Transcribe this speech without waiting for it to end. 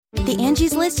The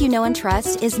Angie's List you know and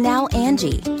trust is now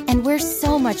Angie, and we're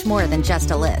so much more than just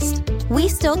a list. We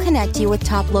still connect you with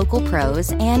top local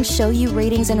pros and show you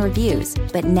ratings and reviews,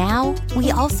 but now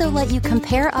we also let you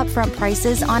compare upfront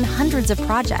prices on hundreds of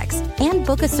projects and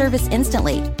book a service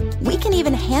instantly. We can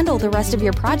even handle the rest of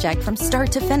your project from start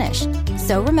to finish.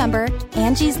 So remember,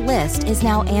 Angie's List is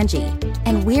now Angie,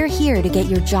 and we're here to get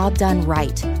your job done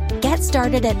right. Get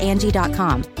started at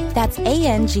Angie.com. That's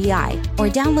ANGI, or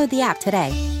download the app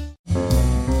today.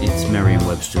 It's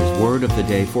Merriam-Webster's Word of the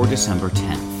Day for December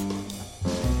 10th.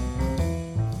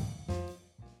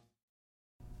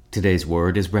 Today's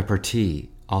word is repartee,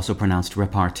 also pronounced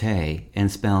repartee,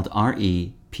 and spelled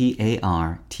R-E-P-A-R-T-E-E.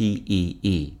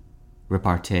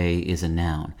 Repartee is a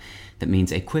noun that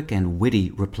means a quick and witty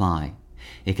reply.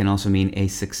 It can also mean a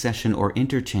succession or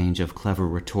interchange of clever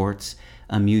retorts,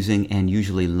 amusing and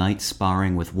usually light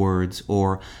sparring with words,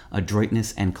 or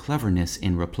adroitness and cleverness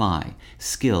in reply,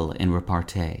 skill in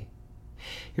repartee.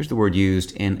 Here's the word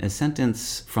used in a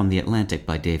sentence from The Atlantic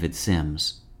by David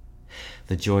Sims.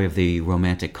 The joy of the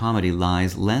romantic comedy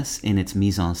lies less in its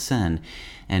mise en scène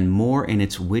and more in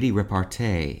its witty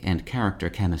repartee and character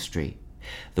chemistry.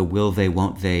 The will they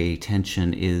won't they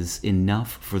tension is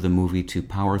enough for the movie to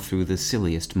power through the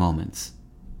silliest moments.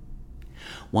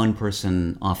 One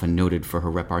person often noted for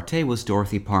her repartee was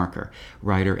Dorothy Parker,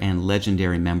 writer and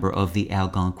legendary member of the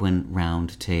Algonquin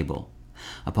Round Table.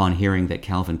 Upon hearing that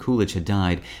Calvin Coolidge had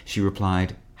died, she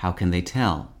replied, "How can they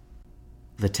tell?"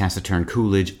 The taciturn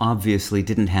Coolidge obviously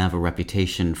didn't have a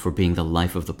reputation for being the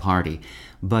life of the party,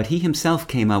 but he himself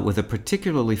came out with a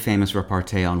particularly famous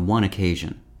repartee on one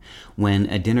occasion. When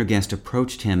a dinner guest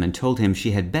approached him and told him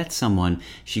she had bet someone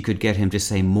she could get him to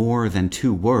say more than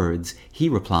 2 words, he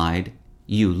replied,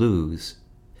 "You lose."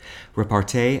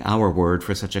 Repartee, our word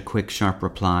for such a quick, sharp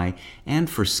reply, and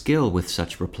for skill with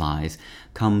such replies,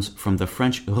 comes from the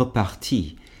French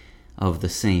repartie, of the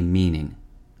same meaning.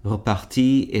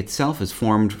 Repartie itself is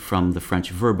formed from the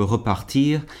French verb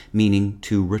repartir, meaning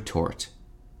to retort.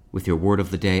 With your word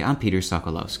of the day, I'm Peter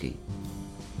Sokolowski.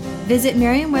 Visit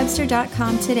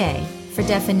Merriam-Webster.com today for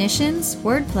definitions,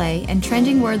 wordplay, and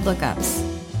trending word lookups.